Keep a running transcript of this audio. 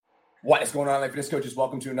What is going on, fitness coaches?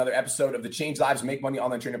 Welcome to another episode of the Change Lives, Make Money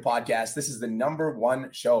Online Training Podcast. This is the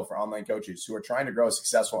 #1 show for online coaches who are trying to grow a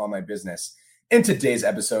successful online business. In today's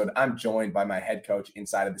episode, I'm joined by my head coach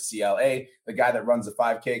inside of the CLA, the guy that runs the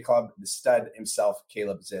 5K club, the stud himself,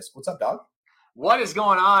 Caleb Zisk. What's up, dog? What is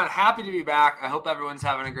going on? Happy to be back. I hope everyone's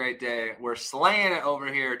having a great day. We're slaying it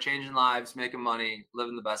over here, changing lives, making money,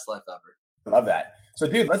 living the best life ever. Love that. So,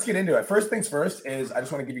 dude, let's get into it. First things first is I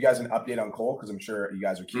just want to give you guys an update on Cole because I'm sure you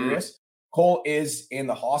guys are curious. Cole is in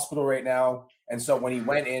the hospital right now. And so when he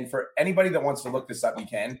went in, for anybody that wants to look this up, you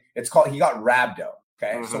can. He got rhabdo.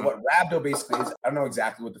 Okay. So what rhabdo basically is, I don't know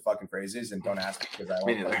exactly what the fucking phrase is, and don't ask me because I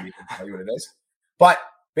won't tell you what it is. But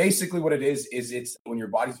basically what it is it's when your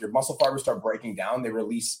muscle fibers start breaking down, they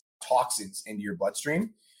release toxins into your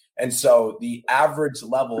bloodstream. And so the average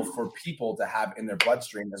level for people to have in their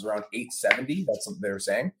bloodstream is around 870. That's what they were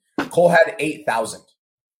saying. Cole had 8,000.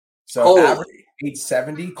 So average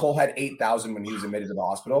 870. Cole had 8,000 when he was admitted to the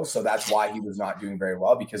hospital. So that's why he was not doing very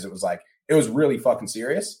well, because it was really fucking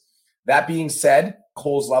serious. That being said,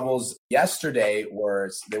 Cole's levels yesterday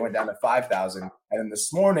they went down to 5,000. And then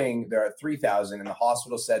this morning they're at 3,000. And the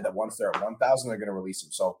hospital said that once they're at 1,000, they're going to release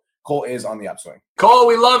him. So Cole is on the upswing. Cole,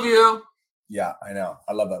 we love you. Yeah, I know.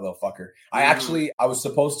 I love that little fucker. I was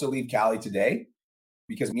supposed to leave Cali today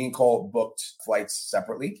because me and Cole booked flights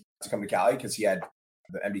separately to come to Cali because he had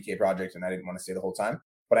the MBK project and I didn't want to stay the whole time.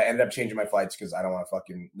 But I ended up changing my flights because I don't want to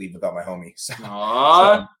fucking leave without my homie.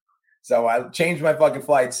 So I changed my fucking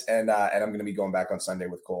flights and I'm going to be going back on Sunday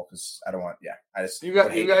with Cole because I don't want, you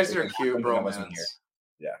guys are cute, bro. I wasn't here.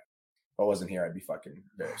 Yeah. If I wasn't here, I'd be fucking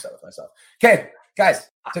very upset with myself. Okay, guys,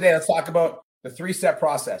 today let's talk about the 3-step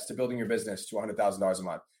process to building your business to $100,000 a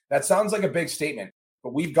month. That sounds like a big statement,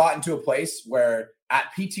 but we've gotten to a place where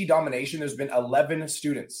at PT Domination, there's been 11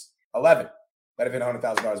 students, 11 that have hit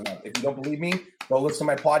 $100,000 a month. If you don't believe me, go listen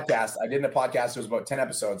to my podcast. I did a podcast. It was about 10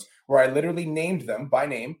 episodes where I literally named them by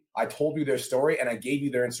name. I told you their story and I gave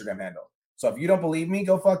you their Instagram handle. So if you don't believe me,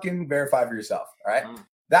 go fucking verify for yourself. All right.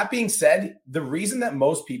 That being said, the reason that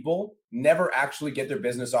most people never actually get their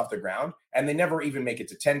business off the ground and they never even make it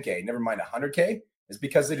to 10K, never mind 100K, is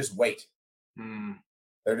because they just wait.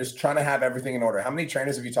 They're just trying to have everything in order. How many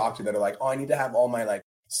trainers have you talked to that are like, oh, I need to have all my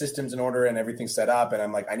systems in order and everything set up? And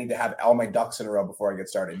I'm like, I need to have all my ducks in a row before I get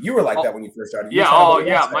started. You were like that when you first started.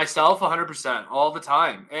 Myself 100% all the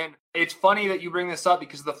time. And it's funny that you bring this up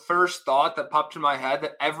because the first thought that popped in my head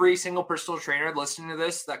that every single personal trainer listening to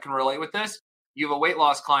this that can relate with this, you have a weight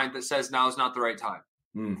loss client that says now is not the right time.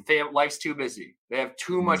 Life's too busy. They have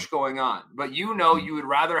too much going on. But you would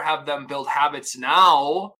rather have them build habits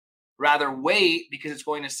now, rather wait, because it's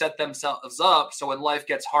going to set themselves up so when life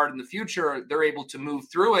gets hard in the future, they're able to move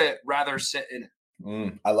through it, rather sit in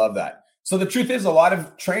it. I love that. So the truth is a lot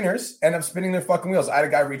of trainers end up spinning their fucking wheels. I had a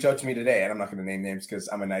guy reach out to me today, and I'm not going to name names because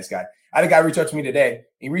I'm a nice guy. I had a guy reach out to me today.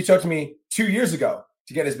 He reached out to me 2 years ago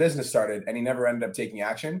to get his business started, and he never ended up taking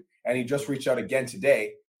action. And he just reached out again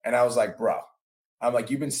today. And I was like, bro,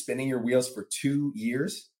 you've been spinning your wheels for 2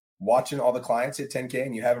 years, watching all the clients hit 10K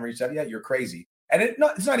and you haven't reached out yet? You're crazy. And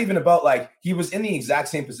it's not even about he was in the exact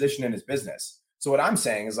same position in his business. So what I'm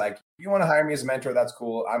saying is if you want to hire me as a mentor, that's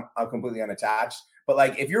cool. I'm completely unattached.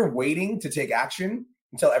 But if you're waiting to take action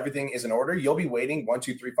until everything is in order, you'll be waiting 1,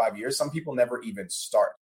 2, 3, 5 years. Some people never even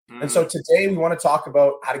start. And so today we want to talk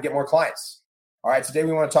about how to get more clients. All right. Today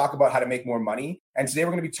we want to talk about how to make more money. And today we're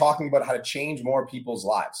going to be talking about how to change more people's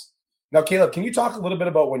lives. Now, Caleb, can you talk a little bit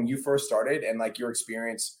about when you first started and your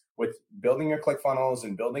experience with building your ClickFunnels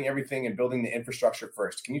and building everything and building the infrastructure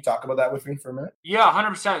first? Can you talk about that with me for a minute? Yeah,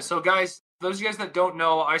 100%. So guys, those of you guys that don't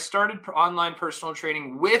know, I started online personal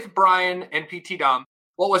training with Brian and PT Dom.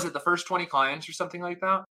 What was it? The first 20 clients or something like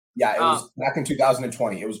that? Yeah, it was back in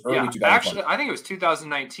 2020. It was early 2020. Actually, I think it was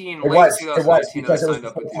 2019. It was because it was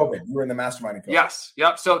before COVID. You were in the mastermind in COVID. Yes.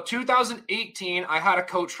 Yep. So 2018, I had a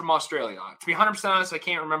coach from Australia. To be 100% honest, I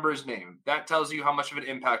can't remember his name. That tells you how much of an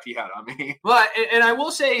impact he had on me. But, and I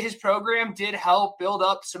will say his program did help build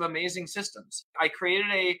up some amazing systems. I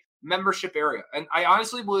created a membership area. And I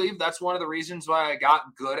honestly believe that's one of the reasons why I got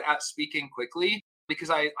good at speaking quickly, because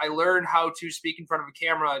I learned how to speak in front of a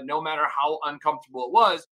camera, no matter how uncomfortable it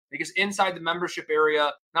was. Because inside the membership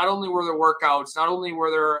area, not only were there workouts, not only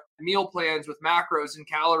were there meal plans with macros and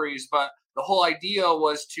calories, but the whole idea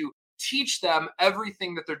was to teach them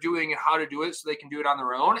everything that they're doing and how to do it so they can do it on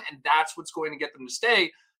their own. And that's what's going to get them to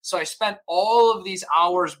stay. So I spent all of these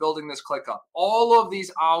hours building this ClickUp, all of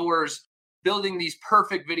these hours building these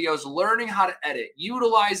perfect videos, learning how to edit,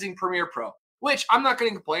 utilizing Premiere Pro, which I'm not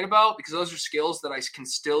going to complain about because those are skills that I can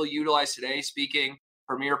still utilize today, speaking,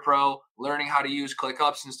 Premiere Pro, learning how to use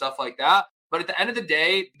ClickUps and stuff like that. But at the end of the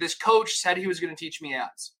day, this coach said he was going to teach me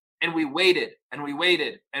ads. And we waited and we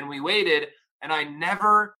waited and we waited. And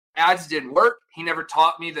ads didn't work. He never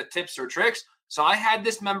taught me the tips or tricks. So I had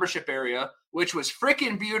this membership area, which was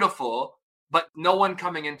freaking beautiful, but no one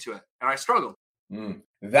coming into it. And I struggled.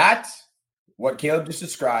 That, what Caleb just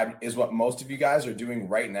described, is what most of you guys are doing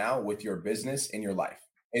right now with your business in your life,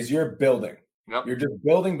 is you're building. Yep. You're just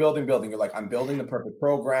building. You're like, I'm building the perfect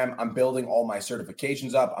program. I'm building all my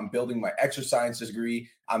certifications up. I'm building my exercise degree.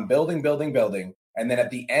 I'm building. And then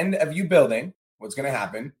at the end of you building, what's going to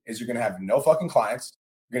happen is you're going to have no fucking clients.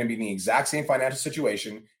 You're going to be in the exact same financial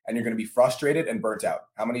situation, and you're going to be frustrated and burnt out.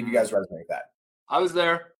 How many of you guys resonate with that? I was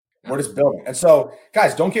there. We're just building. And so,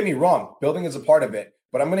 guys, don't get me wrong. Building is a part of it,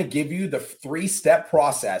 but I'm going to give you the 3-step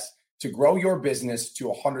process to grow your business to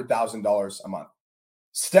 $100,000 a month.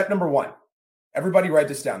 Step number 1. Everybody write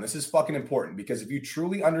this down. This is fucking important, because if you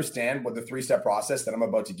truly understand what the 3-step process that I'm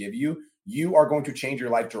about to give you, you are going to change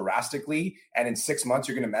your life drastically. And in 6 months,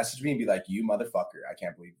 you're going to message me and be like, you motherfucker, I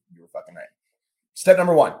can't believe you were fucking right. Step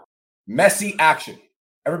number 1, messy action.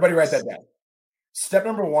 Everybody write that down. Step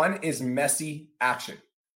number 1 is messy action.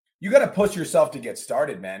 You got to push yourself to get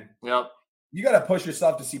started, man. Yep. You got to push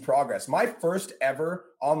yourself to see progress. My first ever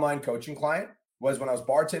online coaching client was when I was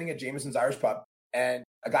bartending at Jameson's Irish Pub, and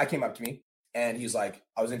a guy came up to me and he's like,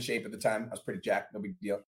 I was in shape at the time. I was pretty jacked, no big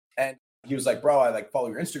deal. And he was like, bro, I like follow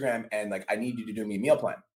your Instagram and like, I need you to do me a meal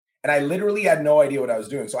plan. And I literally had no idea what I was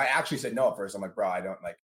doing. So I actually said no at first. I'm like, bro,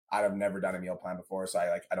 I've never done a meal plan before. So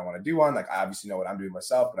I don't want to do one. Like, I obviously know what I'm doing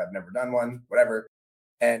myself, but I've never done one, whatever.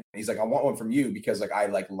 And he's like, I want one from you because like, I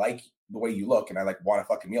like the way you look and I like want a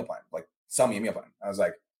fucking meal plan. Like, sell me a meal plan. I was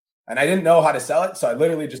like, and I didn't know how to sell it. So I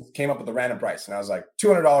literally just came up with a random price. And I was like,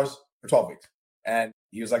 $200 for 12 weeks. And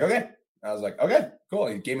he was like, okay. I was like, okay, cool.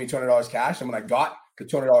 He gave me $200 cash. And when I got the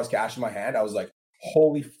 $200 cash in my hand, I was like,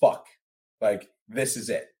 holy fuck. Like, this is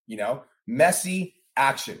it. You know, messy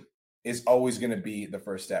action is always going to be the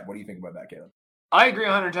first step. What do you think about that, Caleb? I agree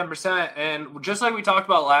 110%. And just like we talked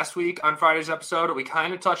about last week on Friday's episode, we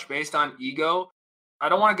kind of touched based on ego. I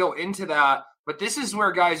don't want to go into that, but this is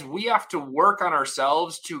where, guys, we have to work on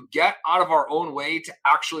ourselves to get out of our own way to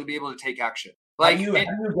actually be able to take action. Like, how do you get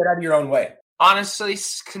out of your own way? Honestly,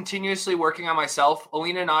 continuously working on myself.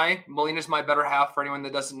 Alina and I, Melina's my better half. For anyone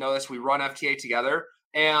that doesn't know this, we run FTA together.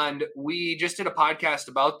 And we just did a podcast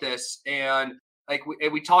about this. And like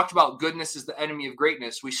we talked about goodness is the enemy of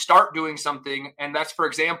greatness. We start doing something, and that's, for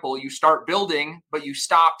example, you start building, but you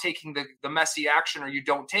stop taking the messy action, or you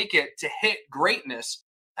don't take it to hit greatness.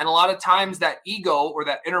 And a lot of times that ego or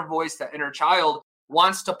that inner voice, that inner child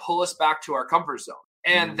wants to pull us back to our comfort zone.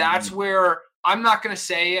 And that's where I'm not going to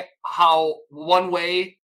say how one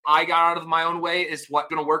way I got out of my own way is what's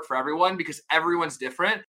going to work for everyone, because everyone's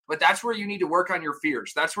different. But that's where you need to work on your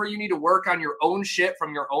fears. That's where you need to work on your own shit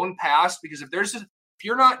from your own past. Because if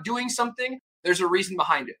you're not doing something, there's a reason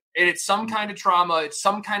behind it. And it's some kind of trauma. It's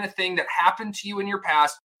some kind of thing that happened to you in your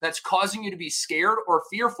past that's causing you to be scared or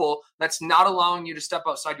fearful. That's not allowing you to step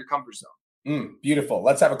outside your comfort zone. Beautiful.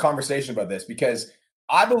 Let's have a conversation about this, because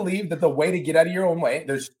I believe that the way to get out of your own way,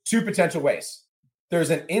 there's 2 potential ways. There's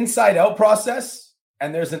an inside out process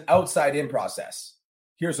and there's an outside in process.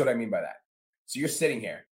 Here's what I mean by that. So you're sitting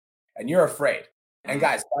here and you're afraid. And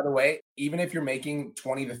guys, by the way, even if you're making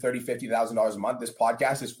 $20,000 to $30,000, $50,000 a month, this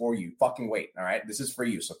podcast is for you. Fucking wait. All right. This is for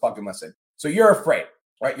you. So fucking listen. So you're afraid,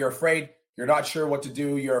 right? You're afraid. You're not sure what to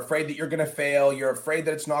do. You're afraid that you're going to fail. You're afraid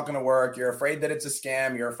that it's not going to work. You're afraid that it's a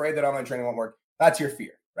scam. You're afraid that online training won't work. That's your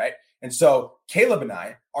fear, right? And so Caleb and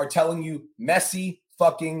I are telling you messy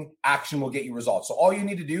fucking action will get you results. So all you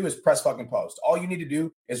need to do is press fucking post. All you need to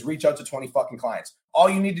do is reach out to 20 fucking clients. All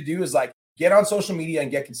you need to do is like get on social media and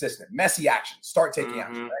get consistent. Messy action. Start taking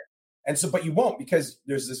action, right? And so, but you won't, because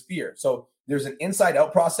there's this fear. So there's an inside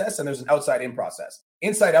out process and there's an outside in process.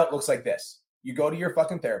 Inside out looks like this. You go to your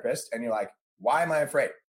fucking therapist and you're like, why am I afraid?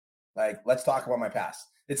 Like, let's talk about my past.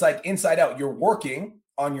 It's like inside out. You're working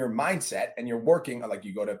on your mindset and you're working on, like,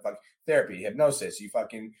 you go to therapy, hypnosis,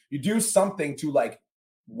 you do something to like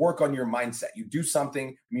work on your mindset. You do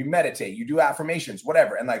something, you meditate, you do affirmations,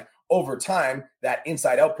 whatever. And like over time, that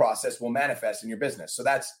inside out process will manifest in your business. So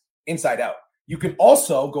that's inside out. You can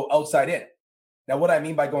also go outside in. Now, what I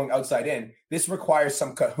mean by going outside in, this requires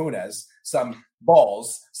some kahunas, some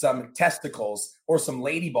balls, some testicles, or some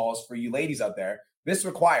lady balls for you ladies out there. This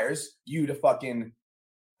requires you to fucking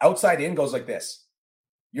outside in goes like this.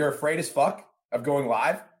 You're afraid as fuck of going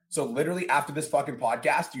live. So literally after this fucking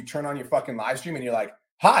podcast, you turn on your fucking live stream and you're like,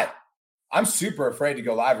 hi, I'm super afraid to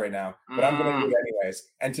go live right now, but I'm going to do it anyways.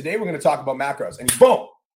 And today we're going to talk about macros, and boom.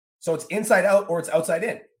 So it's inside out or it's outside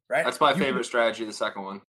in, right? That's my favorite strategy, the second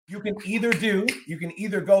one. You can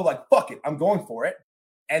either go like, fuck it, I'm going for it.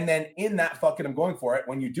 And then in that fuck it, I'm going for it,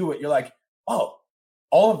 when you do it, you're like, oh,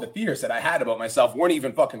 all of the fears that I had about myself weren't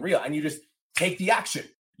even fucking real. And you just take the action.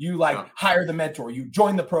 You hire the mentor, you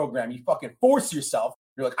join the program, you fucking force yourself.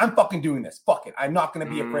 You're like, I'm fucking doing this. Fuck it. I'm not going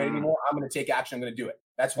to be afraid anymore. I'm going to take action. I'm going to do it.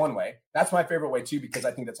 That's one way. That's my favorite way too, because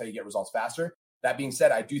I think that's how you get results faster. That being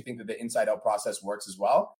said, I do think that the inside out process works as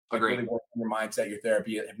well. Agree. Really work on your mindset, your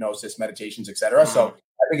therapy, hypnosis, meditations, etc. So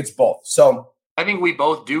I think it's both. So I think we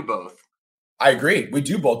both do both. I agree. We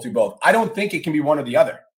do both. I don't think it can be one or the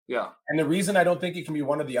other. Yeah. And the reason I don't think it can be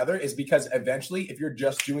one or the other is because eventually, if you're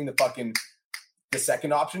just doing the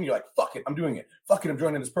second option, you're like, fuck it, I'm doing it. Fuck it, I'm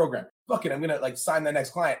joining this program. Fuck it, I'm going to sign the next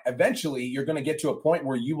client. Eventually, you're going to get to a point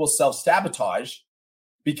where you will self-sabotage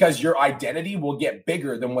because your identity will get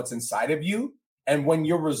bigger than what's inside of you. And when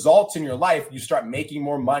your results in your life, you start making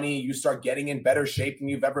more money, you start getting in better shape than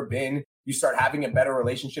you've ever been, you start having a better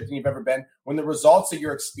relationship than you've ever been. When the results that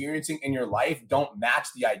you're experiencing in your life don't match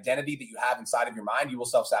the identity that you have inside of your mind, you will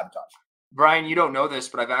self-sabotage. Brian, you don't know this,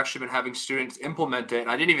 but I've actually been having students implement it. And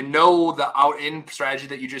I didn't even know the out-in strategy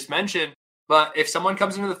that you just mentioned. But if someone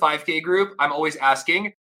comes into the 5K group, I'm always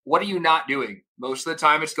asking, what are you not doing? Most of the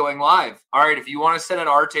time it's going live. All right, if you want to sit at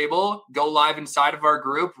our table, go live inside of our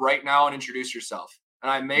group right now and introduce yourself. And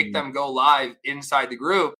I make them go live inside the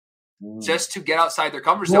group just to get outside their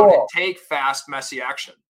comfort zone and take fast, messy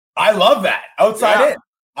action. I love that. Outside in.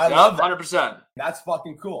 I love that. 100%. That's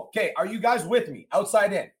fucking cool. Okay, are you guys with me?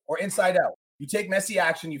 Outside in or inside out? You take messy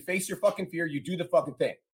action. You face your fucking fear. You do the fucking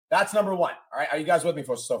thing. That's number one. All right, are you guys with me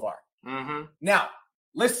so far? Mm-hmm. Now,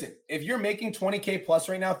 listen, if you're making 20K plus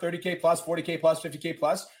right now, 30K plus, 40K plus, 50K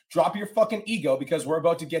plus, drop your fucking ego because we're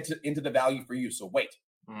about to get into the value for you. So wait.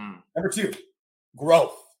 Number two,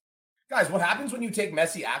 growth. Guys, what happens when you take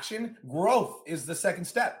messy action? Growth is the second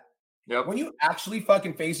step. Yep. When you actually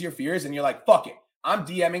fucking face your fears and you're like, fuck it, I'm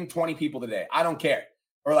DMing 20 people today. I don't care.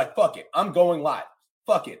 Or like, fuck it, I'm going live.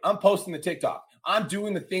 Fuck it, I'm posting the TikTok. I'm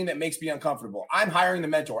doing the thing that makes me uncomfortable. I'm hiring the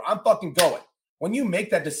mentor. I'm fucking going. When you make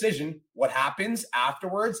that decision, what happens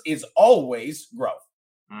afterwards is always growth.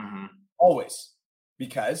 Mm-hmm. Always.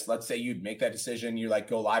 Because let's say you'd make that decision, you like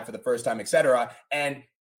go live for the first time, etc. And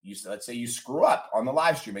let's say you screw up on the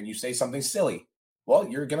live stream and you say something silly. Well,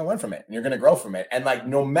 you're going to learn from it and you're going to grow from it. And like,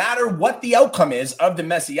 no matter what the outcome is of the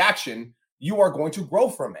messy action, you are going to grow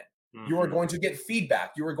from it. Mm-hmm. You are going to get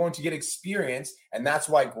feedback. You are going to get experience. And that's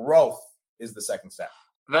why growth is the second step.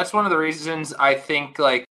 That's one of the reasons I think,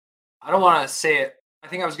 like, I don't want to say it. I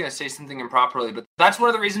think I was going to say something improperly, but that's one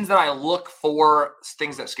of the reasons that I look for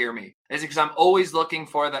things that scare me, is because I'm always looking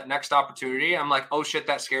for that next opportunity. I'm like, oh shit,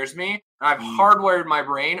 that scares me. And I've hardwired my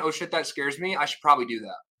brain. Oh shit, that scares me. I should probably do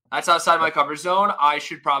that. That's outside my comfort zone. I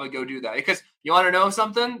should probably go do that. Because you want to know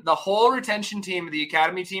something? The whole retention team, the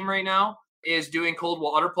academy team right now, is doing cold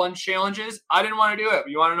water plunge challenges. I didn't want to do it. But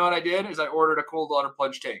you want to know what I did? Is I ordered a cold water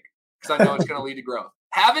plunge tank because I know it's going to lead to growth.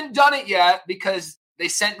 Haven't done it yet because they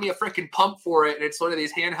sent me a freaking pump for it, and it's one of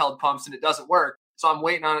these handheld pumps, and it doesn't work. So I'm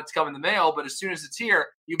waiting on it to come in the mail. But as soon as it's here,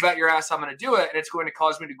 you bet your ass I'm going to do it, and it's going to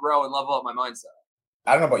cause me to grow and level up my mindset.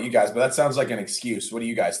 I don't know about you guys, but that sounds like an excuse. What do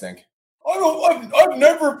you guys think? I've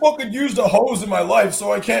never fucking used a hose in my life,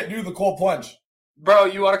 so I can't do the cold plunge. Bro,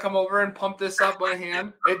 you want to come over and pump this up by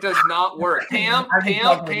hand? It does not work. Pam,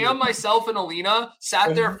 myself, and Alina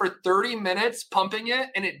sat there for 30 minutes pumping it,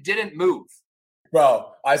 and it didn't move.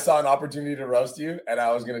 Bro, I saw an opportunity to roast you, and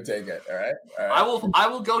I was going to take it. All right? I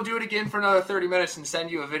will go do it again for another 30 minutes and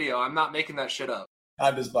send you a video. I'm not making that shit up.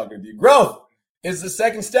 I'm just fucking with you. Growth is the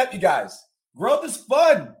second step, you guys. Growth is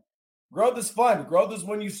fun. Growth is fun. Growth is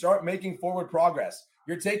when you start making forward progress.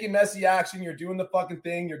 You're taking messy action. You're doing the fucking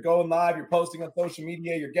thing. You're going live. You're posting on social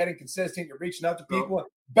media. You're getting consistent. You're reaching out to people.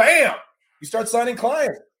 Bam! You start signing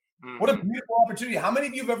clients. Mm-hmm. What a beautiful opportunity. How many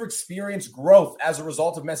of you have ever experienced growth as a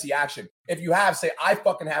result of messy action? If you have, say, I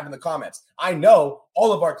fucking have in the comments. I know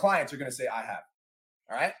all of our clients are going to say, I have.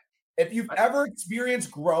 All right? If you've ever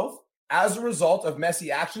experienced growth as a result of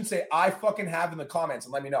messy action, say, I fucking have in the comments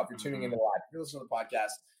and let me know if you're tuning into the live. If you're listening to the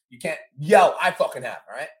podcast, you can't yell, I fucking have.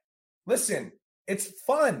 All right? Listen, it's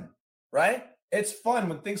fun, right? It's fun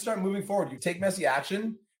when things start moving forward. You take messy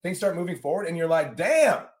action, things start moving forward, and you're like,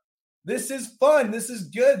 damn. This is fun. This is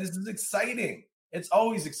good. This is exciting. It's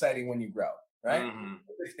always exciting when you grow, right? Mm-hmm.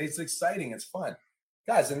 It's exciting. It's fun.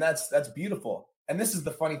 Guys, and that's beautiful. And this is the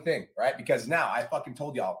funny thing, right? Because now I fucking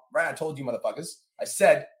told y'all, right? I told you motherfuckers. I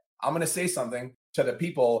said, I'm going to say something to the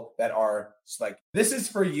people that are like, this is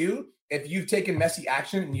for you if you've taken messy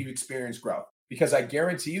action and you've experienced growth. Because I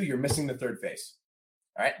guarantee you're missing the third phase.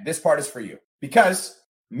 All right? This part is for you. Because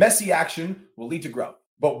messy action will lead to growth.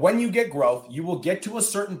 But when you get growth, you will get to a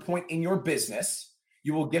certain point in your business.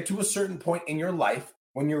 You will get to a certain point in your life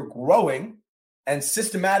when you're growing, and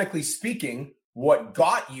systematically speaking, what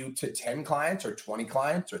got you to 10 clients or 20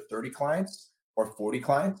 clients or 30 clients or 40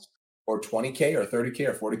 clients or 20K or 30K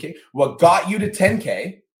or 40K, what got you to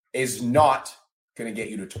 10K is not going to get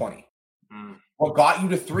you to 20. What got you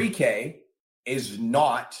to 3K is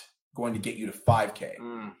not going to get you to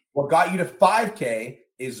 5K. What got you to 5K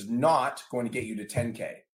is not going to get you to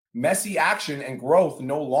 10K. Messy action and growth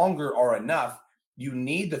no longer are enough. You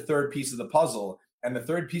need the third piece of the puzzle. And the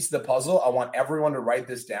third piece of the puzzle, I want everyone to write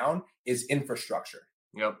this down, is infrastructure.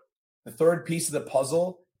 Yep. The third piece of the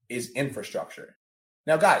puzzle is infrastructure.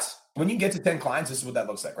 Now, guys, when you get to 10 clients, this is what that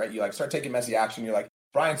looks like, right? You like start taking messy action. You're like,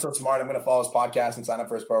 Brian's so smart. I'm going to follow his podcast and sign up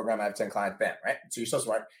for his program. I have 10 clients, bam, right? So you're so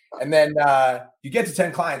smart. And then you get to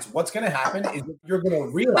 10 clients. What's going to happen is you're going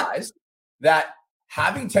to realize that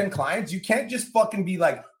having 10 clients, you can't just fucking be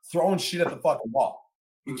like throwing shit at the fucking wall.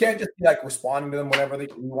 You can't just be like responding to them whenever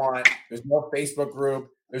you want. There's no Facebook group.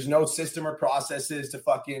 There's no system or processes to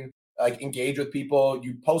fucking like engage with people.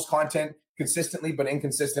 You post content consistently, but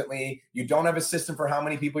inconsistently. You don't have a system for how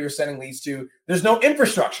many people you're sending leads to. There's no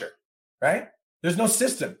infrastructure, right? There's no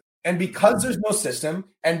system. And because there's no system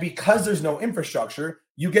and because there's no infrastructure,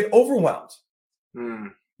 you get overwhelmed.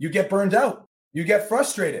 You get burned out. You get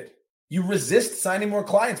frustrated. You resist signing more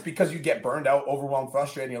clients because you get burned out, overwhelmed,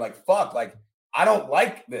 frustrated. And you're like, fuck, like, I don't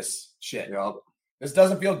like this shit. Yep. This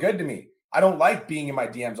doesn't feel good to me. I don't like being in my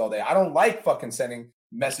DMs all day. I don't like fucking sending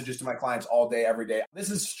messages to my clients all day, every day. This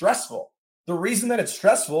is stressful. The reason that it's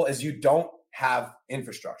stressful is you don't have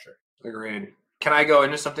infrastructure. Agreed. Can I go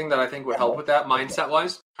into something that I think would help with that mindset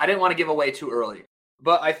wise? I didn't want to give away too early,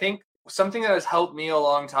 but I think something that has helped me a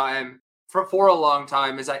long time for a long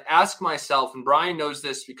time is I ask myself, and Brian knows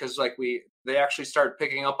this because like they actually started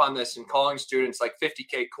picking up on this and calling students like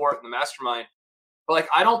 50K court in the mastermind. But like,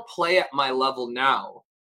 I don't play at my level now.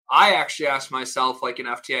 I actually ask myself, like in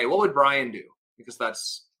FTA, what would Brian do? Because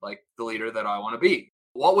that's like the leader that I want to be.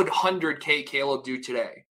 What would 100K Caleb do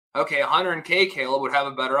today? Okay, 100K Caleb would have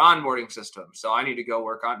a better onboarding system. So I need to go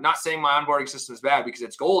work on, not saying my onboarding system is bad because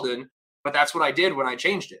it's golden, but that's what I did when I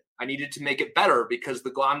changed it. I needed to make it better because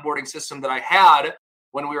the onboarding system that I had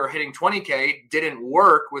when we were hitting 20K didn't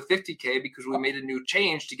work with 50K because we made a new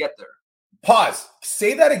change to get there. Pause.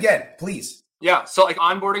 Say that again, please. Yeah. So like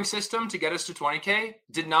onboarding system to get us to 20K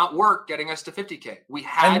did not work getting us to 50K. We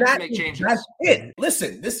had to make changes. That's it.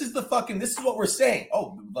 Listen, this is what we're saying.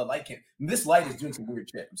 Oh, the light can't. This light is doing some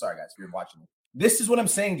weird shit. I'm sorry, guys, if you're watching. This is what I'm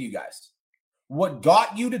saying to you guys. What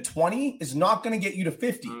got you to 20 is not going to get you to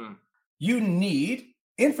 50. You need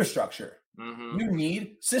infrastructure. You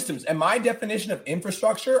need systems. And my definition of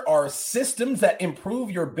infrastructure are systems that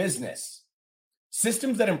improve your business.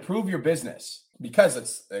 Systems that improve your business. Because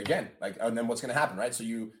it's, again, like, and then what's going to happen, right? So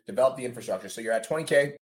you develop the infrastructure. So you're at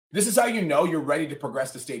 20K. This is how you know you're ready to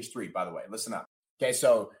progress to stage 3, by the way. Listen up. Okay,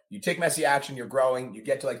 so you take messy action, you're growing, you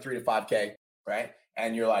get to like 3 to 5K, right?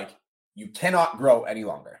 And you're like, you cannot grow any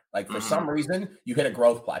longer. Like for some reason, you hit a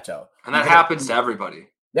growth plateau. And that happens to everybody.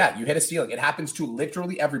 Yeah, you hit a ceiling. It happens to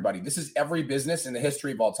literally everybody. This is every business in the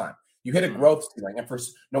history of all time. You hit a growth ceiling. And for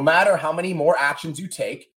no matter how many more actions you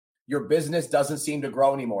take, your business doesn't seem to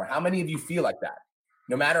grow anymore. How many of you feel like that?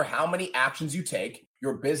 No matter how many actions you take,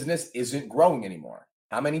 your business isn't growing anymore.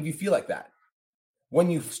 How many of you feel like that? When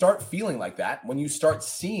you start feeling like that, when you start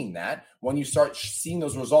seeing that, when you start seeing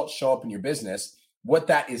those results show up in your business, what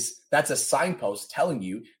that is, that's a signpost telling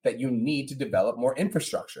you that you need to develop more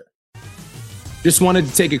infrastructure. Just wanted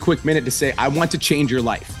to take a quick minute to say, I want to change your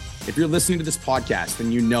life. If you're listening to this podcast,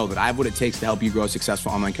 then you know that I have what it takes to help you grow a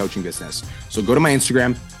successful online coaching business. So go to my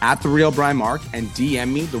Instagram @TheRealBrianMark and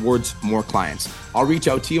DM me the words more clients. I'll reach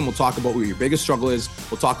out to you and we'll talk about what your biggest struggle is.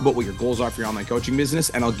 We'll talk about what your goals are for your online coaching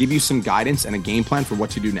business, and I'll give you some guidance and a game plan for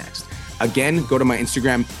what to do next. Again, go to my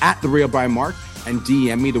Instagram @TheRealBrianMark and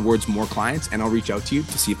DM me the words more clients, and I'll reach out to you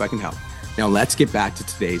to see if I can help. Now let's get back to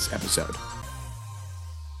today's episode.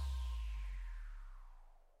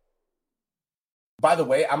 By the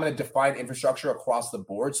way, I'm going to define infrastructure across the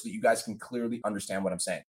board so that you guys can clearly understand what I'm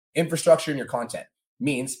saying. Infrastructure in your content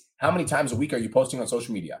means how many times a week are you posting on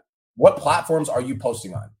social media? What platforms are you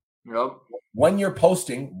posting on? Yep. When you're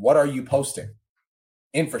posting, what are you posting?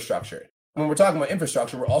 Infrastructure. When we're talking about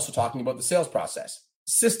infrastructure, we're also talking about the sales process.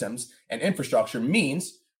 Systems and infrastructure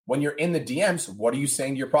means when you're in the DMs, what are you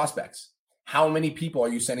saying to your prospects? How many people are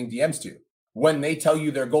you sending DMs to? When they tell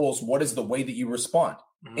you their goals, what is the way that you respond?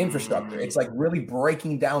 Infrastructure. It's like really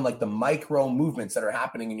breaking down like the micro movements that are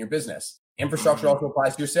happening in your business. Infrastructure also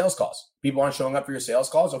applies to your sales calls. People aren't showing up for your sales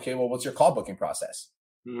calls. Okay, well, what's your call booking process?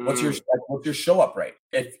 What's your show up rate?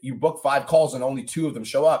 If you book 5 calls and only 2 of them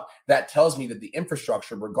show up, that tells me that the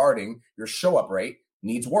infrastructure regarding your show up rate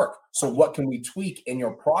needs work. So what can we tweak in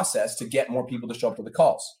your process to get more people to show up to the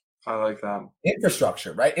calls? I like that.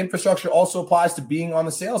 Infrastructure, right? Infrastructure also applies to being on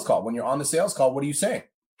the sales call. When you're on the sales call, what are you saying?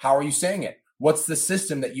 How are you saying it? What's the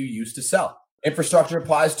system that you use to sell? Infrastructure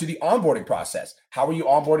applies to the onboarding process. How are you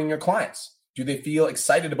onboarding your clients? Do they feel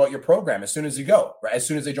excited about your program as soon as you go, right? As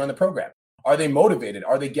soon as they join the program? Are they motivated?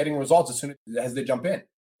 Are they getting results as soon as they jump in?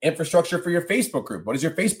 Infrastructure for your Facebook group. What does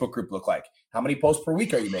your Facebook group look like? How many posts per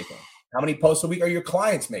week are you making? How many posts a week are your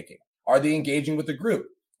clients making? Are they engaging with the group?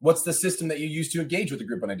 What's the system that you use to engage with the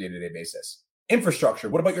group on a day-to-day basis? Infrastructure.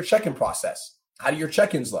 What about your check-in process? How do your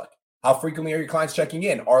check-ins look? How frequently are your clients checking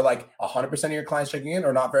in? Are like 100% of your clients checking in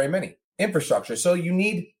or not very many? Infrastructure. So you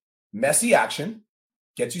need messy action,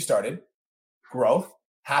 gets you started. Growth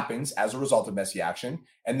happens as a result of messy action.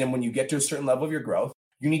 And then when you get to a certain level of your growth,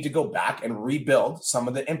 you need to go back and rebuild some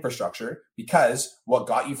of the infrastructure, because what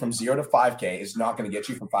got you from 0 to 5K is not going to get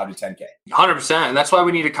you from 5 to 10K. 100%. And that's why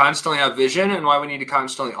we need to constantly have vision and why we need to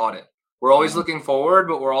constantly audit. We're always looking forward,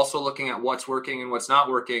 but we're also looking at what's working and what's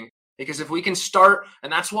not working. Because if we can start,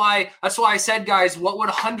 and that's why I said, guys, what would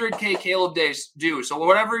 100K Caleb days do? So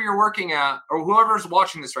whatever you're working at, or whoever's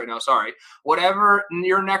watching this right now, whatever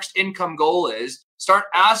your next income goal is, start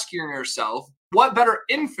asking yourself, what better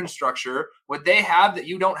infrastructure would they have that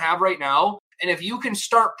you don't have right now? And if you can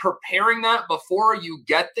start preparing that before you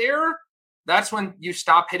get there, that's when you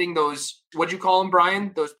stop hitting those, what'd you call them,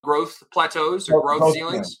 Brian? Those growth plateaus or growth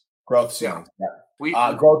ceilings? Growth ceilings, yeah.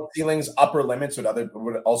 Growth ceilings, upper limits would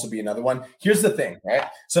also be another one. Here's the thing, right?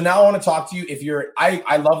 So now I want to talk to you. If you're,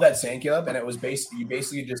 I love that saying, Caleb, and it was you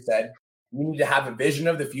basically just said, we need to have a vision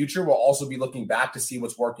of the future. We'll also be looking back to see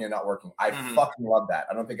what's working and not working. I fucking love that.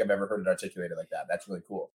 I don't think I've ever heard it articulated like that. That's really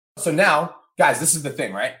cool. So now, guys, this is the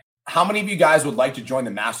thing, right? How many of you guys would like to join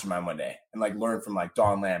the mastermind one day and like learn from like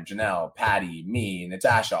Don Lamb, Janelle, Patty, me,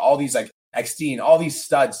 Natasha, all these like Xteen, all these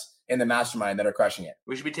studs in the mastermind that are crushing it?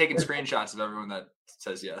 We should be taking screenshots of everyone that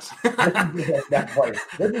says yes. That's funny.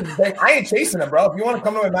 This is the thing. I ain't chasing them, bro. If you want to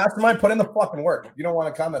come to my mastermind, put in the fucking work. If you don't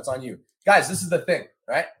want to come, that's on you. Guys, this is the thing,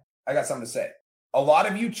 right? I got something to say. A lot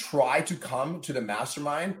of you try to come to the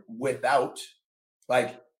mastermind without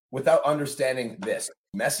understanding this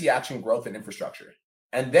messy action, growth, and infrastructure.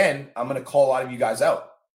 And then I'm going to call a lot of you guys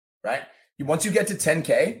out, right? Once you get to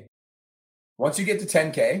 10K,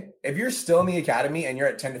 if you're still in the academy and you're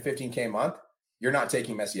at 10 to 15K a month, you're not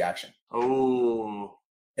taking messy action. Oh.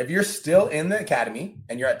 If you're still in the academy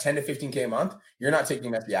and you're at 10 to 15K a month, you're not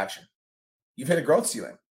taking messy action. You've hit a growth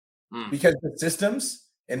ceiling because the systems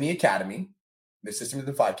in the academy, the system of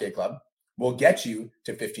the 5K club, will get you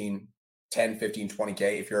to 10, 15,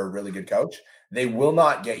 20K if you're a really good coach. They will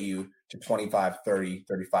not get you to 25, 30,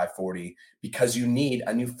 35, 40 because you need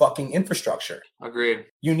a new fucking infrastructure. Agreed.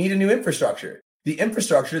 You need a new infrastructure. The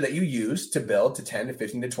infrastructure that you use to build to 10 to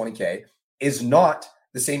 15 to 20K is not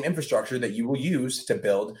the same infrastructure that you will use to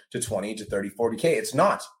build to 20 to 30, 40K. It's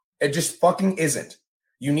not. It just fucking isn't.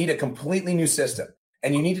 You need a completely new system.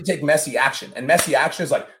 And you need to take messy action. And messy action is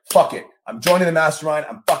like, fuck it. I'm joining the mastermind.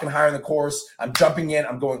 I'm fucking hiring the course. I'm jumping in.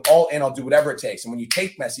 I'm going all in. I'll do whatever it takes. And when you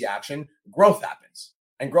take messy action, growth happens.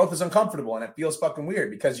 And growth is uncomfortable. And it feels fucking weird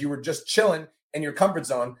because you were just chilling in your comfort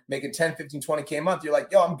zone, making 10, 15, 20K a month. You're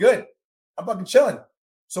like, yo, I'm good. I'm fucking chilling.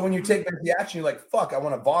 So when you take messy action, you're like, fuck, I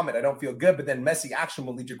want to vomit. I don't feel good. But then messy action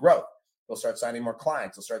will lead to growth. You'll start signing more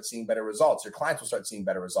clients. You'll start seeing better results. Your clients will start seeing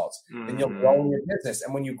better results. Then you'll grow in your business.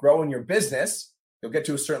 And when you grow in your business, you'll get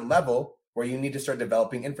to a certain level where you need to start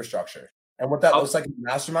developing infrastructure. And what that looks like in the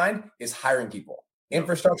mastermind is hiring people.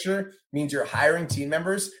 Infrastructure means you're hiring team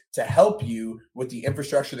members to help you with the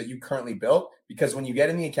infrastructure that you currently built. Because when you get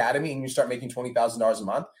in the academy and you start making $20,000 a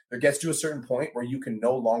month, there gets to a certain point where you can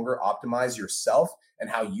no longer optimize yourself and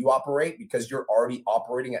how you operate because you're already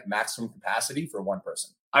operating at maximum capacity for one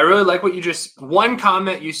person. I really like what one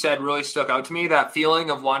comment you said really stuck out to me, that feeling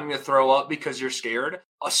of wanting to throw up because you're scared.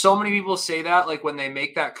 So many people say that like when they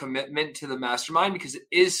make that commitment to the mastermind because it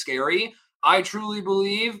is scary. I truly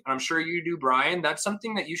believe, and I'm sure you do, Brian, that's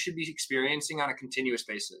something that you should be experiencing on a continuous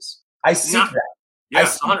basis. I seek that.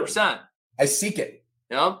 Yes, 100%. I seek it.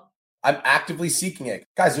 Yep. I'm actively seeking it.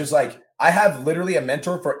 Guys, I have literally a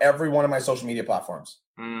mentor for every one of my social media platforms.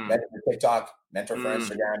 Mentor for TikTok, mentor for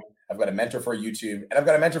Instagram. I've got a mentor for YouTube, and I've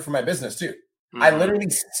got a mentor for my business too. I literally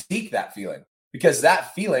seek that feeling because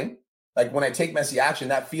that feeling, like when I take messy action,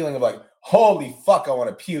 that feeling of like, holy fuck, I want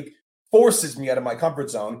to puke, forces me out of my comfort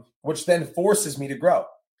zone, which then forces me to grow.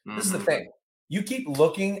 This is the thing. You keep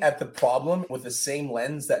looking at the problem with the same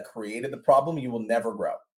lens that created the problem, you will never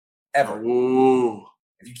grow. Ever. Ooh.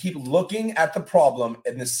 If you keep looking at the problem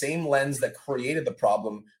in the same lens that created the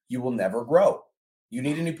problem, you will never grow. You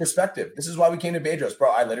need a new perspective. This is why we came to Bedros.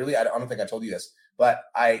 Bro, I don't think I told you this, but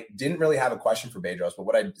I didn't really have a question for Bedros. But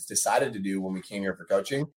what I decided to do when we came here for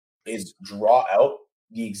coaching is draw out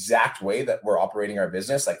the exact way that we're operating our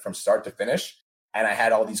business, like from start to finish. And I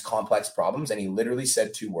had all these complex problems. And he literally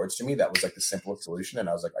said 2 words to me that was like the simplest solution. And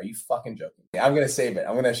I was like, are you fucking joking? Yeah, I'm going to save it.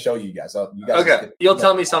 I'm going to show you guys. Okay. You'll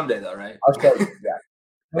tell me someday though, right? I'll show you. Yeah.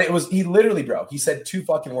 And he literally, bro, he said 2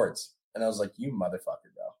 fucking words. And I was like, you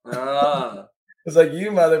motherfucker, bro. It's like, you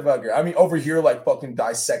motherfucker. I mean, over here, like fucking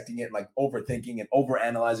dissecting it, like overthinking and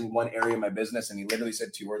overanalyzing one area of my business. And he literally said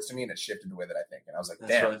 2 words to me and it shifted the way that I think. And I was like,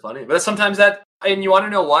 that's damn. really funny. But sometimes and you want to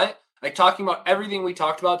know what? Like talking about everything we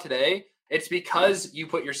talked about today, it's because you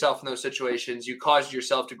put yourself in those situations, you caused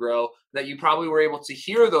yourself to grow, that you probably were able to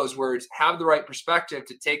hear those words, have the right perspective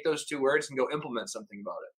to take those 2 words and go implement something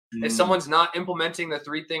about it. If someone's not implementing the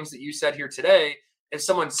 3 things that you said here today, if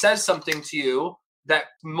someone says something to you that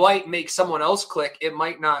might make someone else click, it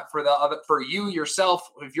might not for you yourself.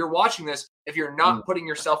 If you're watching this, if you're not putting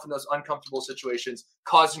yourself in those uncomfortable situations,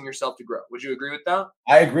 causing yourself to grow. Would you agree with that?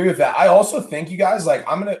 I agree with that. I also think you guys, like,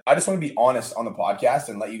 I just want to be honest on the podcast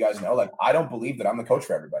and let you guys know, like, I don't believe that I'm the coach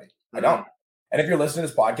for everybody. I don't. And if you're listening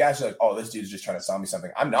to this podcast, you're like, oh, this dude's just trying to sell me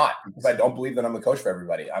something. I'm not, because I don't believe that I'm the coach for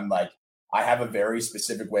everybody. I'm like, I have a very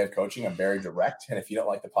specific way of coaching. I'm very direct. And if you don't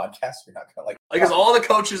like the podcast, you're not going to like it. Because all the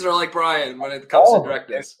coaches are like Brian when it comes to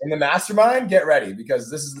directness. In the mastermind, get ready, because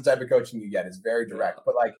this is the type of coaching you get. It's very direct.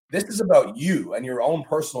 But like, this is about you and your own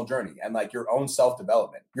personal journey and like your own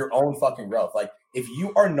self-development, your own fucking growth. Like, if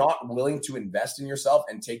you are not willing to invest in yourself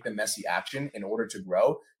and take the messy action in order to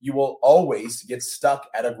grow, you will always get stuck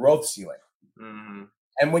at a growth ceiling. Mm-hmm.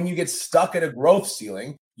 And when you get stuck at a growth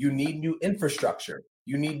ceiling, you need new infrastructure.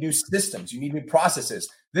 You need new systems. You need new processes.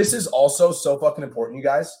 This is also so fucking important, you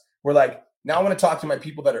guys. We're like, now I want to talk to my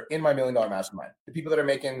people that are in my $1 million mastermind, the people that are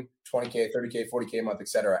making 20K, 30K, 40K a month, et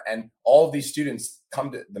cetera. And all of these students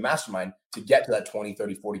come to the mastermind to get to that 20,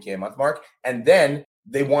 30, 40K a month mark. And then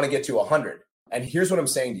they want to get to 100. And here's what I'm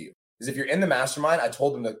saying to you is, if you're in the mastermind, I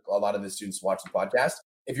told them that a lot of the students watch the podcast.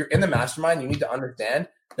 If you're in the mastermind, you need to understand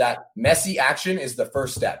that messy action is the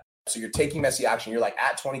first step. So you're taking messy action. You're like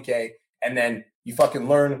at 20K, and then you fucking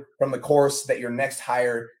learn from the course that your next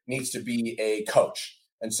hire needs to be a coach.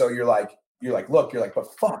 And so you're like,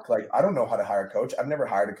 but fuck, like, I don't know how to hire a coach. I've never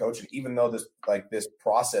hired a coach. And even though this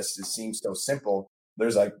process seems so simple,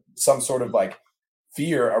 there's like some sort of like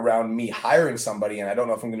fear around me hiring somebody. And I don't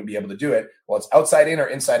know if I'm going to be able to do it. Well, it's outside in or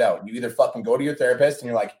inside out. You either fucking go to your therapist and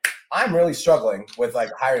you're like, I'm really struggling with like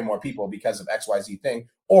hiring more people because of XYZ thing.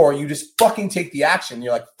 Or you just fucking take the action. And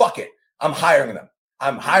you're like, fuck it, I'm hiring them.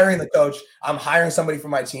 I'm hiring the coach. I'm hiring somebody for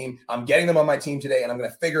my team. I'm getting them on my team today, and I'm going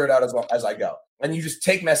to figure it out as I go. And you just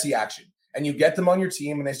take messy action, and you get them on your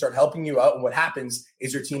team, and they start helping you out. And what happens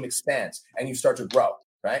is your team expands, and you start to grow,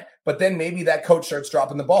 right? But then maybe that coach starts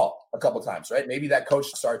dropping the ball a couple of times, right? Maybe that coach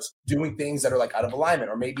starts doing things that are like out of alignment,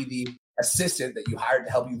 or maybe the assistant that you hired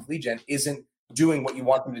to help you with lead gen isn't doing what you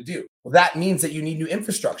want them to do. Well, that means that you need new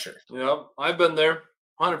infrastructure. Yeah, I've been there,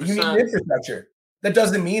 100%. You need new infrastructure. That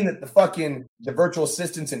doesn't mean that the virtual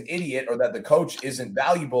assistant's an idiot, or that the coach isn't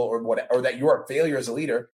valuable, or that you're a failure as a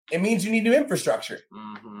leader. It means you need new infrastructure.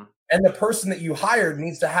 Mm-hmm. And the person that you hired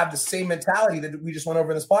needs to have the same mentality that we just went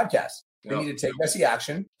over in this podcast. They need to take messy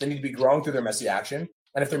action. They need to be growing through their messy action.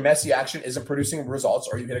 And if their messy action isn't producing results,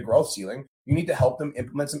 or you hit a growth ceiling, you need to help them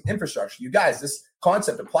implement some infrastructure. You guys, this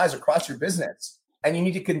concept applies across your business. And you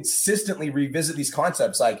need to consistently revisit these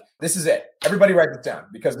concepts. Like, this is it. Everybody write this down,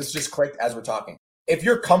 because this just clicked as we're talking. If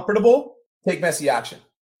you're comfortable, take messy action.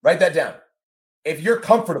 Write that down. If you're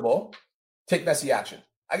comfortable, take messy action.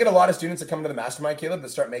 I get a lot of students that come to the mastermind, Caleb, that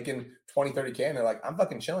start making 20, 30K, and they're like, I'm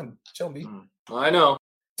fucking chilling, B. I know.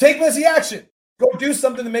 Take messy action. Go do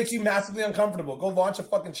something that makes you massively uncomfortable. Go launch a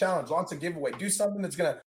fucking challenge, launch a giveaway. Do something that's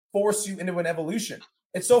going to force you into an evolution.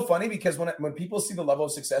 It's so funny, because when people see the level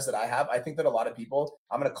of success that I have, I think that a lot of people,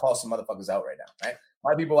 I'm going to call some motherfuckers out right now, right? A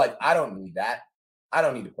lot of people are like, I don't need that. I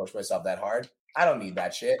don't need to push myself that hard. I don't need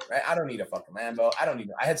that shit, right? I don't need a fucking Lambo.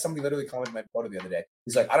 I had somebody literally comment my photo the other day.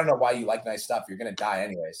 He's like, I don't know why you like nice stuff. You're going to die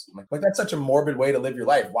anyways. I'm like, that's such a morbid way to live your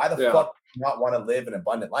life. Why the fuck do you not want to live an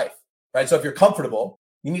abundant life, right? So if you're comfortable,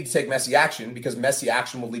 you need to take messy action, because messy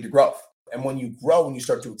action will lead to growth. And when you grow, when you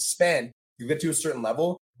start to expand, you get to a certain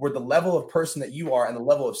level where the level of person that you are and the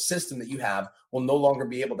level of system that you have will no longer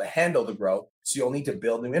be able to handle the growth. So you'll need to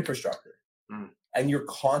build new infrastructure. And you're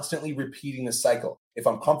constantly repeating the cycle. If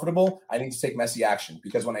I'm comfortable, I need to take messy action,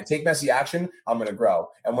 because when I take messy action, I'm going to grow.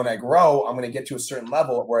 And when I grow, I'm going to get to a certain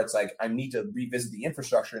level where it's like I need to revisit the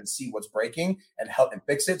infrastructure and see what's breaking and help and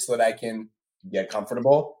fix it so that I can get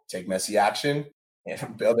comfortable, take messy action,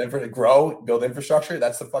 and build infrastructure.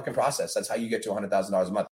 That's the fucking process. That's how you get to $100,000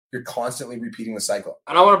 a month. You're constantly repeating the cycle.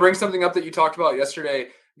 And I want to bring something up that you talked about yesterday.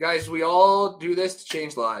 Guys, we all do this to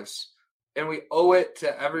change lives. And we owe it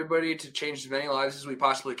to everybody to change as many lives as we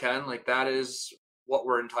possibly can. Like, that is what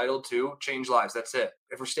we're entitled to. Change lives. That's it.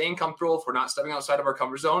 If we're staying comfortable, if we're not stepping outside of our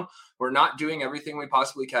comfort zone, we're not doing everything we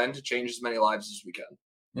possibly can to change as many lives as we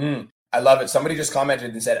can. I love it. Somebody just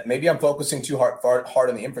commented and said, maybe I'm focusing too hard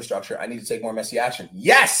on the infrastructure. I need to take more messy action.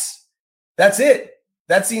 Yes, that's it.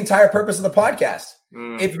 That's the entire purpose of the podcast.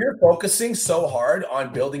 If you're focusing so hard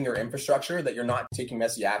on building your infrastructure that you're not taking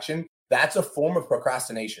messy action, that's a form of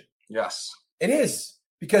procrastination. Yes, it is,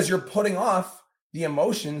 because you're putting off the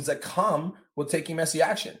emotions that come with taking messy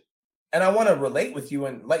action. And I want to relate with you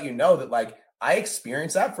and let you know that, like, I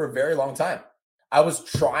experienced that for a very long time. I was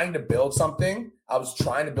trying to build something. I was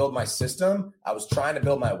trying to build my system. I was trying to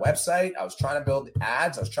build my website. I was trying to build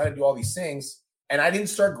ads. I was trying to do all these things. And I didn't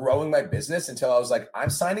start growing my business until I was like, I'm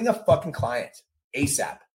signing a fucking client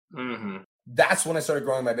ASAP. That's when I started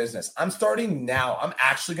growing my business. I'm starting now. I'm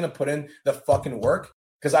actually going to put in the fucking work,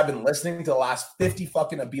 because I've been listening to the last 50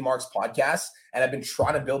 fucking of B Marks podcasts, and I've been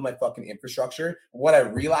trying to build my fucking infrastructure. What I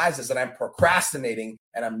realize is that I'm procrastinating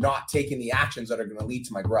and I'm not taking the actions that are going to lead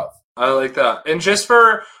to my growth. I like that. And just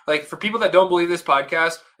for people that don't believe this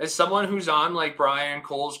podcast, as someone who's on like Brian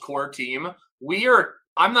Cole's core team,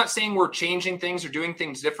 I'm not saying we're changing things or doing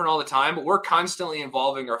things different all the time, but we're constantly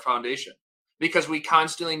evolving our foundation. Because we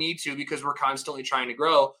constantly need to, because we're constantly trying to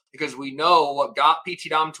grow, because we know what got PT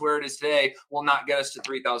Dom to where it is today will not get us to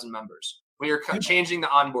 3,000 members. We are changing the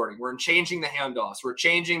onboarding. We're changing the handoffs. We're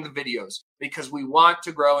changing the videos because we want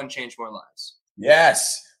to grow and change more lives.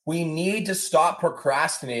 Yes. We need to stop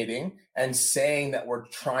procrastinating and saying that we're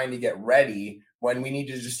trying to get ready when we need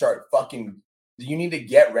to just start you need to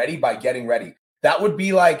get ready by getting ready. That would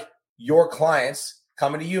be like your clients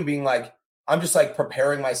coming to you and being like, I'm just like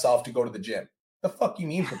preparing myself to go to the gym. The fuck you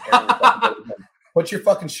mean preparing yourself to go to the gym? Put your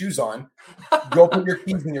fucking shoes on, go put your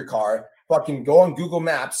keys in your car, fucking go on Google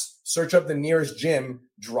Maps, search up the nearest gym,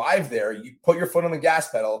 drive there, you put your foot on the gas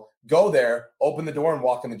pedal, go there, open the door and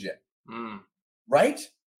walk in the gym. Right?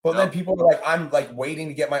 But then people are like, I'm like waiting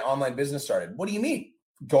to get my online business started. What do you mean?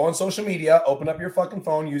 Go on social media, open up your fucking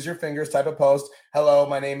phone, use your fingers, type a post. Hello,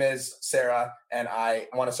 my name is Sarah, and I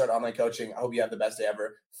want to start online coaching. I hope you have the best day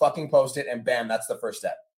ever. Fucking post it, and bam, that's the first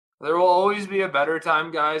step. There will always be a better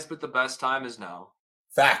time, guys, but the best time is now.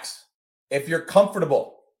 Facts. If you're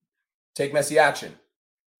comfortable, take messy action.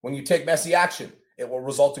 When you take messy action, it will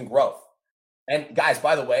result in growth. And guys,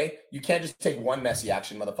 by the way, you can't just take one messy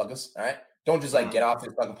action, motherfuckers. All right? Don't just like get off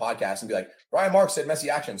this fucking podcast and be like, Brian Marks said messy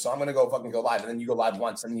action, so I'm going to go live. And then you go live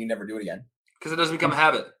once and then you never do it again. Because it doesn't become a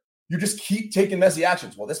habit. You just keep taking messy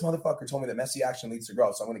actions. Well, this motherfucker told me that messy action leads to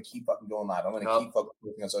growth, so I'm going to keep fucking going live. I'm going to keep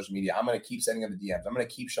focusing on social media. I'm going to keep sending them the DMs. I'm going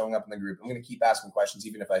to keep showing up in the group. I'm going to keep asking questions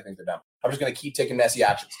even if I think they're dumb. I'm just going to keep taking messy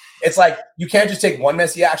actions. It's like you can't just take one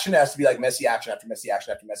messy action. It has to be like messy action after messy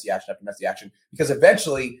action after messy action after messy action. Because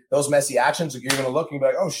eventually those messy actions, you're going to look and be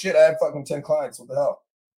like, oh shit, I have fucking 10 clients. What the hell?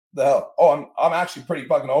 Oh, I'm actually pretty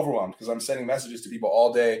fucking overwhelmed because I'm sending messages to people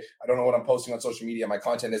all day. I don't know what I'm posting on social media. My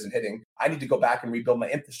content isn't hitting. I need to go back and rebuild my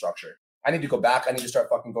infrastructure. I need to go back. I need to start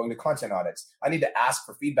fucking going to content audits. I need to ask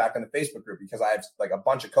for feedback on the Facebook group because I have like a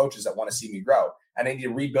bunch of coaches that want to see me grow. And I need to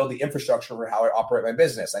rebuild the infrastructure for how I operate my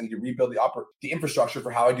business. I need to rebuild the infrastructure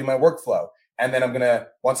for how I do my workflow. And then I'm going to,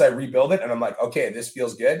 once I rebuild it and I'm like, okay, this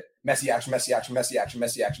feels good. Messy action, messy action, messy action,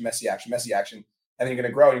 messy action, messy action, messy action. And then you're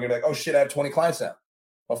going to grow and you're going to be like, oh shit, I have 20 clients now.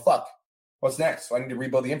 Well, fuck. What's next? So I need to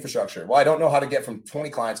rebuild the infrastructure. Well, I don't know how to get from 20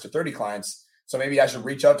 clients to 30 clients. So maybe I should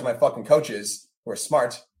reach out to my fucking coaches who are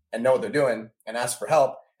smart and know what they're doing and ask for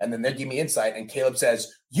help. And then they give me insight. And Caleb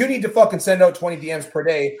says, you need to fucking send out 20 DMs per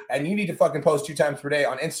day. And you need to fucking post 2 times per day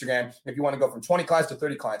on Instagram if you want to go from 20 clients to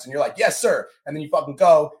 30 clients. And you're like, yes, sir. And then you fucking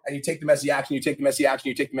go and you take the messy action. You take the messy action.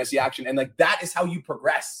 You take the messy action. And like, that is how you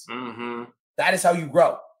progress. Mm-hmm. That is how you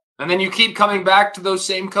grow. And then you keep coming back to those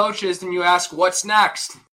same coaches and you ask, what's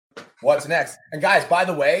next? What's next? And guys, by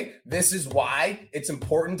the way, this is why it's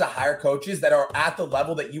important to hire coaches that are at the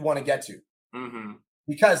level that you want to get to. Mm-hmm.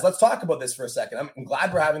 Because let's talk about this for a second. I'm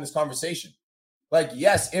glad we're having this conversation. Like,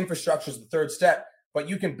 yes, infrastructure is the third step, but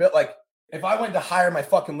you can build, like, if I went to hire my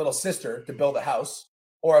fucking little sister to build a house,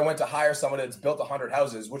 or I went to hire someone that's built 100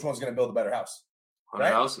 houses, which one's going to build a better house?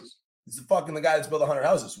 100 houses. This is fucking the guy that's built 100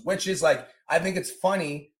 houses, which is like, I think it's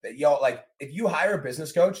funny that y'all, like, if you hire a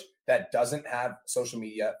business coach that doesn't have social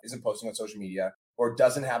media, isn't posting on social media, or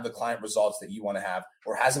doesn't have the client results that you want to have,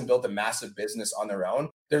 or hasn't built a massive business on their own,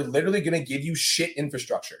 they're literally going to give you shit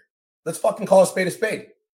infrastructure. Let's fucking call a spade a spade.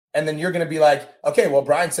 And then you're going to be like, okay, well,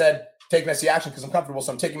 Brian said, take messy action because I'm comfortable.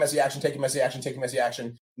 So I'm taking messy action, taking messy action, taking messy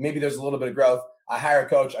action. Maybe there's a little bit of growth. I hire a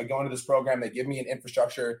coach. I go into this program. They give me an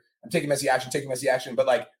infrastructure. I'm taking messy action, but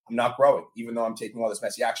like I'm not growing, even though I'm taking all this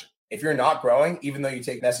messy action. If you're not growing, even though you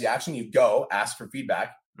take messy action, you go ask for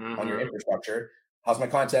feedback on your infrastructure. How's my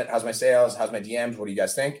content? How's my sales? How's my DMs? What do you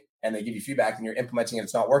guys think? And they give you feedback and you're implementing it.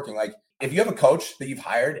 It's not working. Like if you have a coach that you've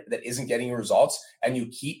hired that isn't getting you results and you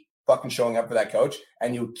keep fucking showing up for that coach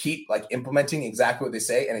and you keep like implementing exactly what they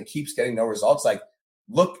say and it keeps getting no results, like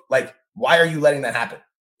look, like why are you letting that happen?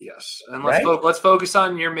 Yes. And let's focus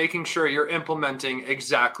on you're making sure you're implementing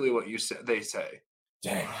exactly what they say.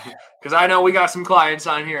 Dang. Because I know we got some clients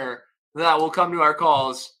on here that will come to our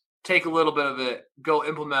calls, take a little bit of it, go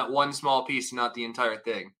implement one small piece, not the entire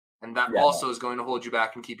thing. And that also is going to hold you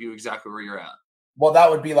back and keep you exactly where you're at. Well, that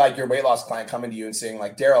would be like your weight loss client coming to you and saying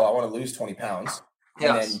like, Daryl, I want to lose 20 pounds.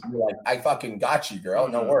 And then you're like, I fucking got you, girl.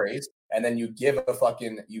 No worries. And then you give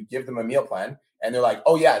them a meal plan and they're like,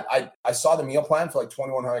 oh yeah, I saw the meal plan for like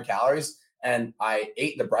 2,100 calories and I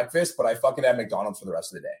ate the breakfast, but I fucking had McDonald's for the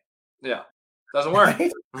rest of the day. Yeah. Doesn't work.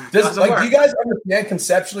 Right? Do you guys understand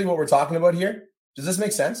conceptually what we're talking about here? Does this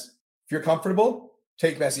make sense? If you're comfortable,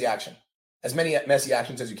 take messy action. As many messy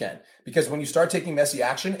actions as you can. Because when you start taking messy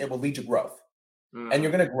action, it will lead to growth. And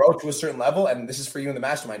you're going to grow to a certain level. And this is for you in the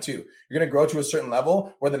mastermind too. You're going to grow to a certain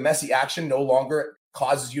level where the messy action no longer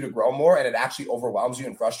causes you to grow more and it actually overwhelms you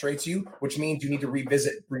and frustrates you, which means you need to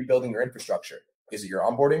revisit rebuilding your infrastructure. Is it your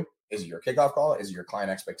onboarding? Is it your kickoff call? Is it your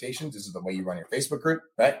client expectations? Is it the way you run your Facebook group?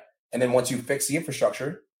 Right? And then once you fix the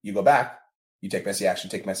infrastructure, you go back, you take messy action,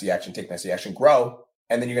 take messy action, take messy action, grow.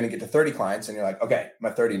 And then you're going to get to 30 clients and you're like, okay, I'm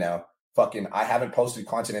at 30 now. Fucking, I haven't posted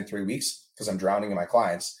content in 3 weeks because I'm drowning in my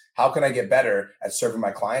clients. How can I get better at serving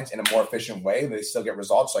my clients in a more efficient way? They still get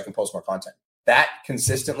results so I can post more content. That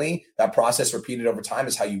consistently, that process repeated over time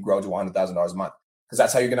is how you grow to $100,000 a month. Because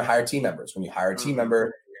that's how you're going to hire team members. When you hire a team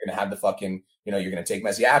member, you're going to have the fucking, you're going to take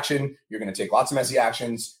messy action. You're going to take lots of messy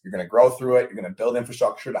actions. You're going to grow through it. You're going to build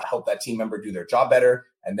infrastructure to help that team member do their job better.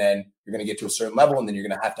 And then you're going to get to a certain level. And then you're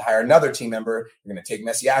going to have to hire another team member. You're going to take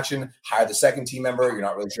messy action, hire the second team member. You're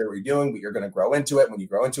not really sure what you're doing, but you're going to grow into it. When you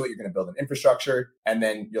grow into it, you're going to build an infrastructure. And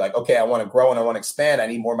then you're like, okay, I want to grow and I want to expand. I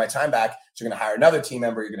need more of my time back. So you're going to hire another team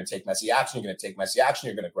member. You're going to take messy action. You're going to take messy action.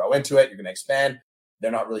 You're going to grow into it. You're going to expand.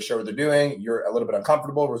 They're not really sure what they're doing. You're a little bit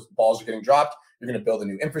uncomfortable. Balls are getting dropped. You're going to build a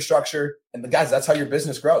new infrastructure. And the guys, that's how your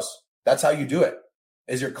business grows. That's how you do it,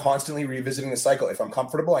 is you're constantly revisiting the cycle. If I'm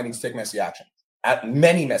comfortable, I need to take messy action. At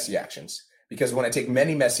many messy actions, because when I take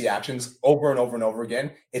many messy actions over and over and over again,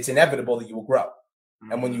 it's inevitable that you will grow.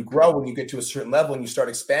 And when you grow, when you get to a certain level and you start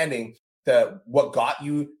expanding, what got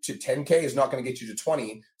you to 10K is not going to get you to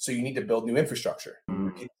 20. So you need to build new infrastructure.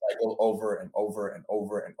 Repeat the cycle over and over and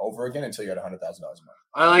over and over again until you're at $100,000 a month.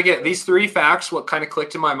 I like it. These 3 facts, what kind of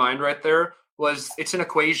clicked in my mind right there was it's an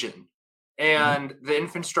equation. And the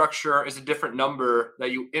infrastructure is a different number that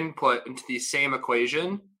you input into the same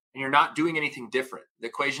equation. And you're not doing anything different. The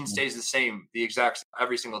equation stays the same, the exact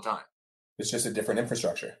every single time. It's just a different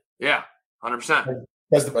infrastructure. Yeah, 100%.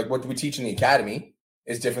 Because like what we teach in the academy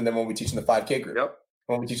is different than what we teach in the 5K group. Yep.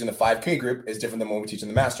 What we teach in the 5K group is different than what we teach in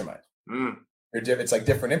the mastermind. It's like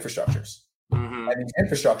different infrastructures. And these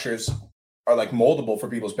infrastructures are like moldable for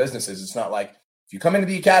people's businesses. It's not like if you come into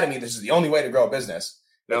the academy, this is the only way to grow a business.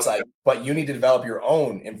 It's like, but you need to develop your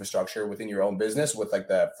own infrastructure within your own business with like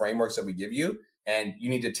the frameworks that we give you. And you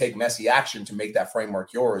need to take messy action to make that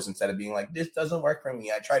framework yours instead of being like, this doesn't work for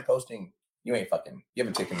me. I tried posting. You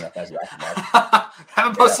haven't taken enough messy action.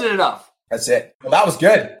 Haven't posted enough. That's it. Well, that was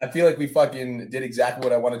good. I feel like we fucking did exactly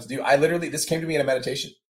what I wanted to do. This came to me in a meditation.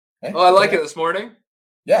 Okay? Oh, I like it this morning.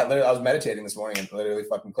 Yeah, literally, I was meditating this morning and literally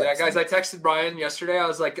fucking clicked. Yeah, guys, I texted Brian yesterday. I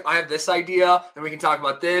was like, I have this idea, and we can talk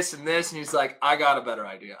about this and this. And he's like, I got a better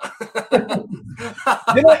idea.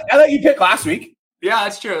 I let you pick last week. Yeah,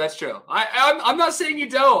 that's true. That's true. I'm not saying you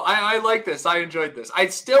don't. I like this. I enjoyed this. I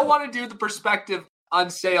still want to do the perspective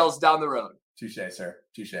on sales down the road. Touche, sir.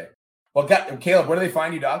 Touche. Well, Caleb, where do they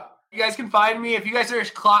find you, Doc? You guys can find me. If you guys are a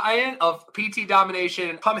client of PT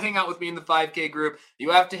Domination, come hang out with me in the 5K group.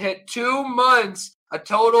 You have to hit 2 months. A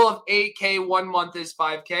total of 8K, 1 month is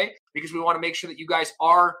 5K, because we want to make sure that you guys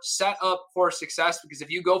are set up for success. Because if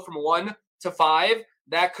you go from 1 to 5,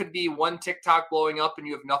 that could be one TikTok blowing up and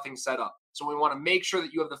you have nothing set up. So we want to make sure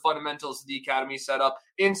that you have the fundamentals of the academy set up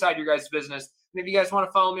inside your guys' business. And if you guys want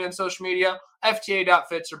to follow me on social media,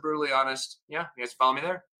 fta.fits or brutally honest. Yeah, you guys follow me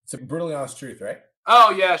there. It's a brutally honest truth, right?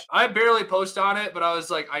 Oh, yeah. I barely post on it, but I was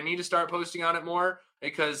like, I need to start posting on it more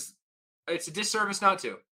because it's a disservice not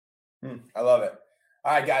to. I love it.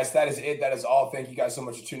 All right, guys, that is it. That is all. Thank you guys so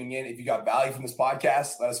much for tuning in. If you got value from this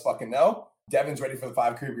podcast, let us fucking know. Devin's ready for the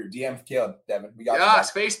 5 career. DM for Caleb. Devin, we got you.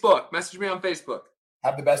 Yes, Facebook. Message me on Facebook.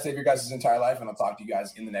 Have the best day of your guys' entire life, and I'll talk to you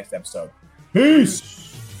guys in the next episode.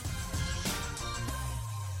 Peace.